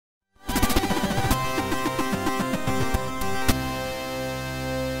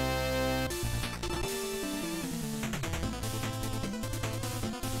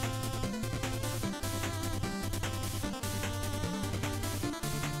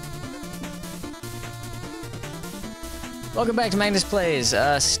Welcome back to Magnus Plays.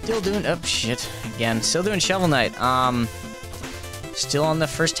 Still doing still doing Shovel Knight. Still on the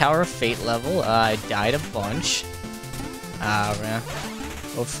first Tower of Fate level. I died a bunch. We're gonna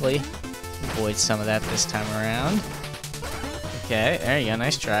hopefully avoid some of that this time around. Okay, there you go,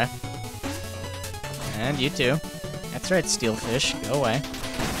 nice try. And you too. That's right, Steelfish, go away.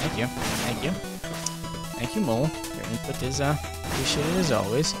 Thank you, thank you. Thank you, Mole. Your input is appreciated as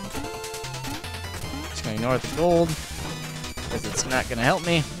always. Just gonna ignore the gold, because it's not gonna help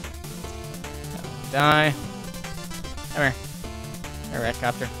me. I'll die. Come here. Come here,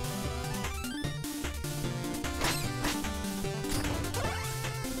 Ratcopter.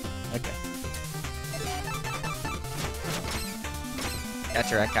 Okay.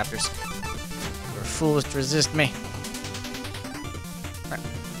 Gotcha, Ratcopters. You're fools to resist me. Right.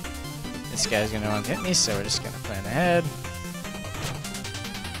 This guy's gonna want to hit me, so we're just gonna plan ahead.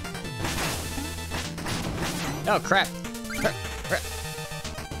 Oh, crap. Crap.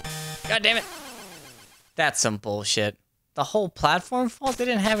 God damn it. That's some bullshit. The whole platform falls? They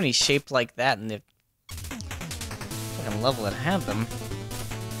didn't have any shape like that in the fucking level that had them.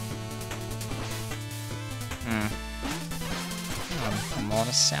 I'm all in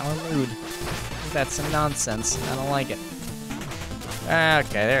a sour mood. That's some nonsense. I don't like it.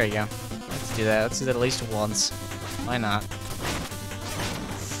 Okay, there you go. Let's do that. Let's do that at least once. Why not?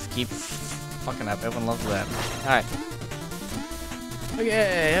 Keep fucking up. Everyone loves that. Alright.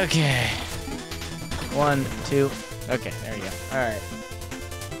 Okay. 1, 2. Okay, there you go. Alright.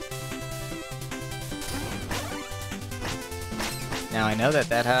 Now I know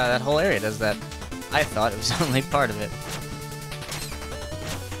that whole area does that. I thought it was only part of it.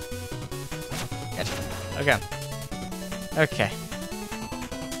 Gotcha. Okay.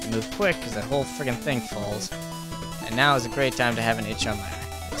 Move quick, because that whole friggin' thing falls. And now is a great time to have an itch on my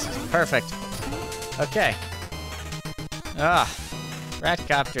eye. This is perfect. Okay.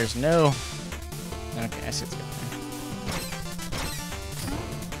 Ratcopters, no. Okay, I see what's going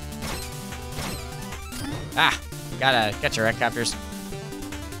on. Gotcha, Ratcopters.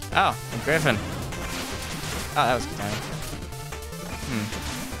 Oh, and Griffin. Oh, that was good timing.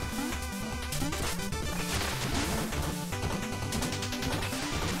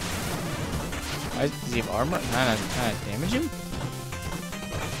 Does he have armor? Can I damage him?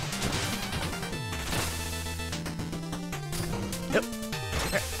 Nope.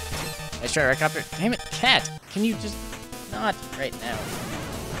 Nice try, Ratcopter. Damn it, cat! Can you just not right now?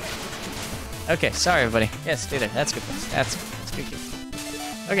 Okay, sorry everybody. Yes, stay there. That's good. That's good.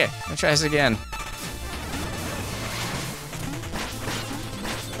 Okay, let's try this again.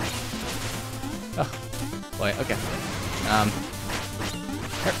 Oh, boy. Okay.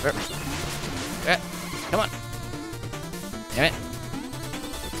 Come on. Damn it.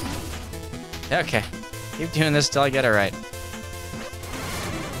 Okay. Keep doing this till I get it right.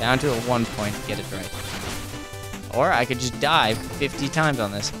 Down to a 1 point to get it right. Or I could just die 50 times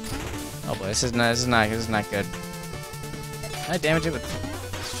on this. Oh boy, this is not good. Can I damage it with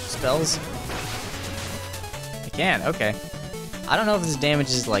spells? I can, okay. I don't know if this damage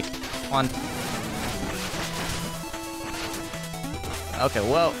is like on. Okay,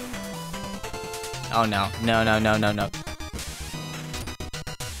 whoa. Oh no. No.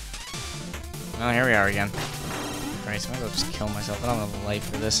 Oh, here we are again. Christ, I might as well just kill myself. I don't have a life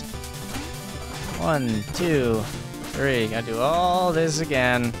for this. 1, 2, 3. Gotta do all this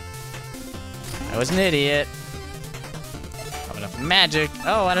again. I was an idiot. Have enough magic.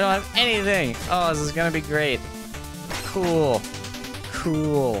 Oh, I don't have anything. Oh, this is gonna be great. Cool.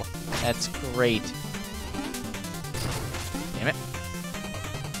 That's great. Damn it.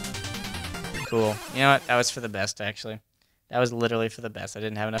 Cool. You know what? That was for the best, actually. That was literally for the best. I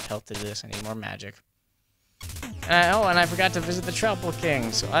didn't have enough health to do this. I need more magic. And I forgot to visit the Troupple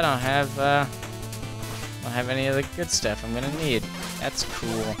King, so I don't have any of the good stuff I'm gonna need. That's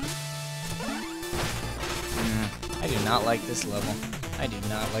cool. I do not like this level. I do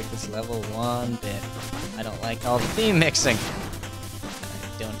not like this level one bit. I don't like all the theme mixing.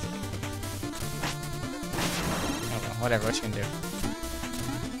 I don't like it. Oh well, whatever, what you can do.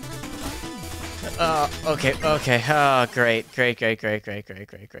 Okay. Oh, great. That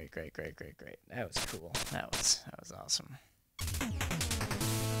was cool. That was awesome.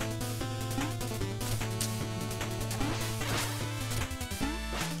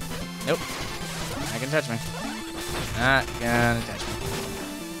 Nope. Not gonna touch me. Not gonna touch me.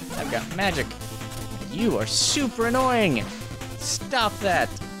 I've got magic. You are super annoying. Stop that.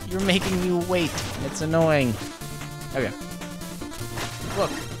 You're making me wait. It's annoying. Okay.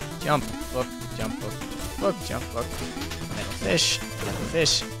 Look. Jump. Look. Jump. Look. Look. Jump. Look. Metal fish.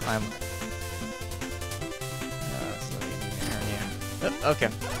 Climb. Oh, okay.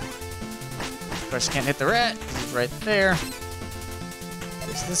 Of course, I can't hit the rat. He's right there.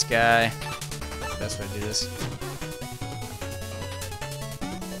 There's this guy. That's the best way to do this.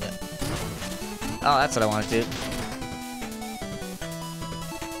 Yeah. Oh, that's what I want to do.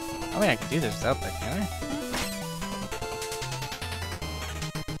 I mean, I can do this without that, can I?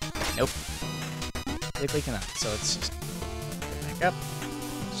 Nope. Clearly cannot. So let's just get back up.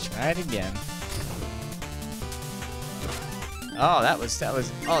 Let's try it again. Oh, that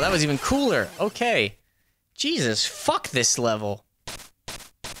was even cooler. Okay. Jesus, fuck this level.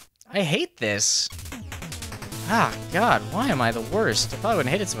 I hate this. Ah, God, why am I the worst? I probably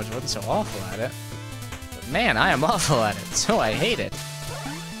wouldn't hate it so much if I wasn't so awful at it. But man, I am awful at it, so I hate it.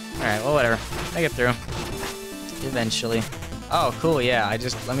 Alright, well, whatever. Make it through. Eventually. Oh, cool, yeah,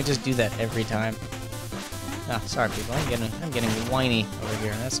 let me just do that every time. Oh, sorry, people, I'm getting whiny over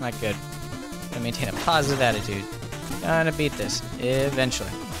here, and that's not good. I'm gonna maintain a positive attitude. Gonna beat this, eventually.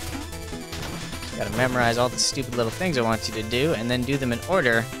 Gotta memorize all the stupid little things I want you to do, and then do them in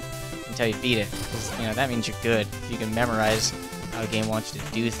order until you beat it. Because, you know, that means you're good. If you can memorize how a game wants you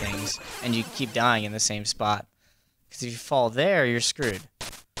to do things, and you keep dying in the same spot. Because if you fall there, you're screwed.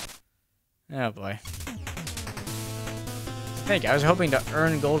 Oh boy. Thank you. I was hoping to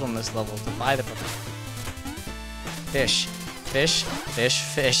earn gold on this level to buy the fish. Fish, fish,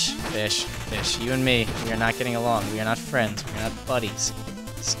 fish, fish, fish. You and me, we are not getting along. We are not friends. We are not buddies.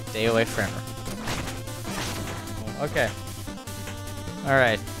 Stay away forever. Okay.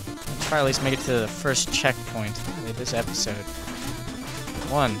 Alright. Let's try at least make it to the first checkpoint of this episode.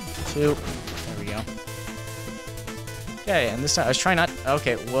 1, 2. There we go. Okay, and this time I was trying not.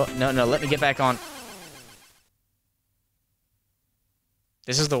 Okay, well, no, let me get back on.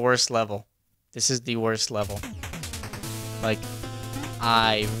 This is the worst level. This is the worst level. Like,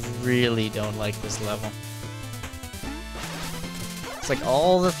 I really don't like this level. It's like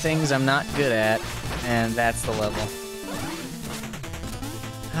all the things I'm not good at, and that's the level.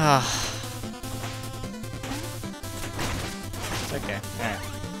 It's okay. Alright.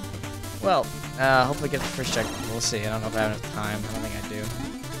 Well, hopefully get the first check. We'll see. I don't know if I have enough time. I don't think I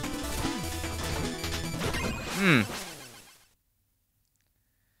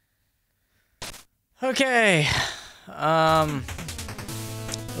do. Okay.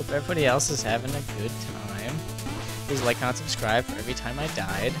 Hope everybody else is having a good time. Please like, comment, subscribe for every time I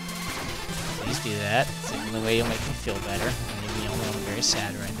died. Please do that. It's the only way you'll make me feel better. Maybe I'm very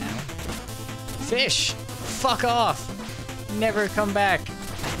sad right now. Fish! Fuck off! Never come back.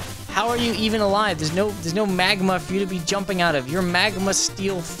 How are you even alive? There's no magma for you to be jumping out of. You're magma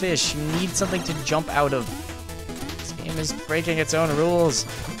steel fish. You need something to jump out of. This game is breaking its own rules.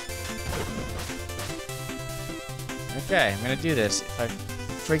 Okay, I'm gonna do this. If I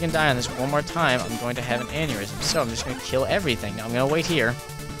freaking die on this one more time, I'm going to have an aneurysm. So I'm just gonna kill everything. Now I'm gonna wait here.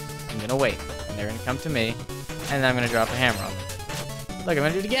 I'm gonna wait. And they're gonna come to me. And then I'm gonna drop a hammer on them. Look, I'm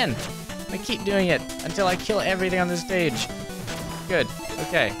gonna do it again. I'm gonna keep doing it until I kill everything on this stage. Good.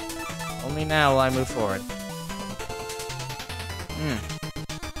 Okay. Only now will I move forward.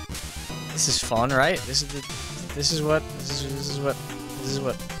 This is fun, right? This is what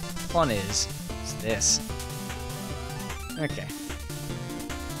fun is. It's this. Okay.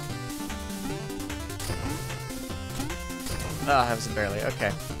 Oh, that was barely.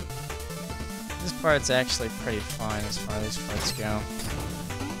 Okay. This part's actually pretty fine as far as these parts go.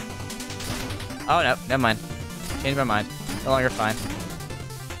 Oh, no. Never mind. Changed my mind. No longer fine.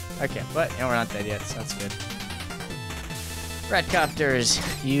 Okay, but, you know, we're not dead yet, so that's good. Ratcopters,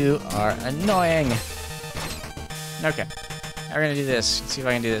 you are annoying. Okay. Now we're gonna do this. Let's see if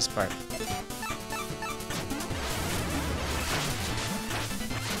I can do this part.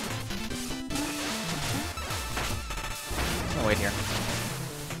 I'll wait here.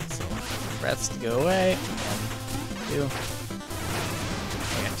 So, breaths to go away. 1, 2.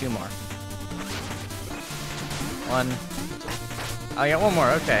 I got 2 more. 1. Oh, I got 1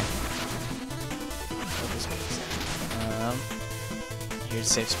 more. Okay. Here's a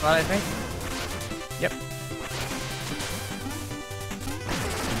safe spot, I think. Yep.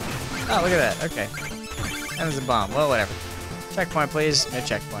 Oh, look at that. Okay. And there's a bomb. Well, whatever. Checkpoint, please. No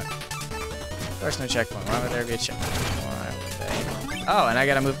checkpoint. Of course, no checkpoint. Why would there be a checkpoint? Why would they? Oh, and I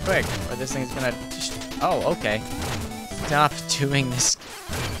gotta move quick, or this thing's gonna just... Oh, okay. Stop doing this.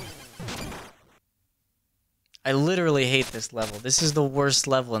 I literally hate this level. This is the worst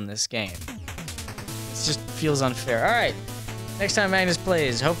level in this game. It just feels unfair. Alright. Next time Magnus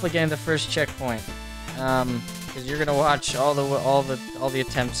plays, hopefully getting the first checkpoint. Because you're gonna watch all the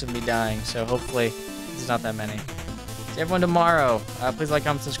attempts of me dying, so hopefully there's not that many. See everyone tomorrow. Please like,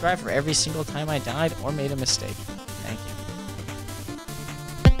 comment, subscribe for every single time I died or made a mistake.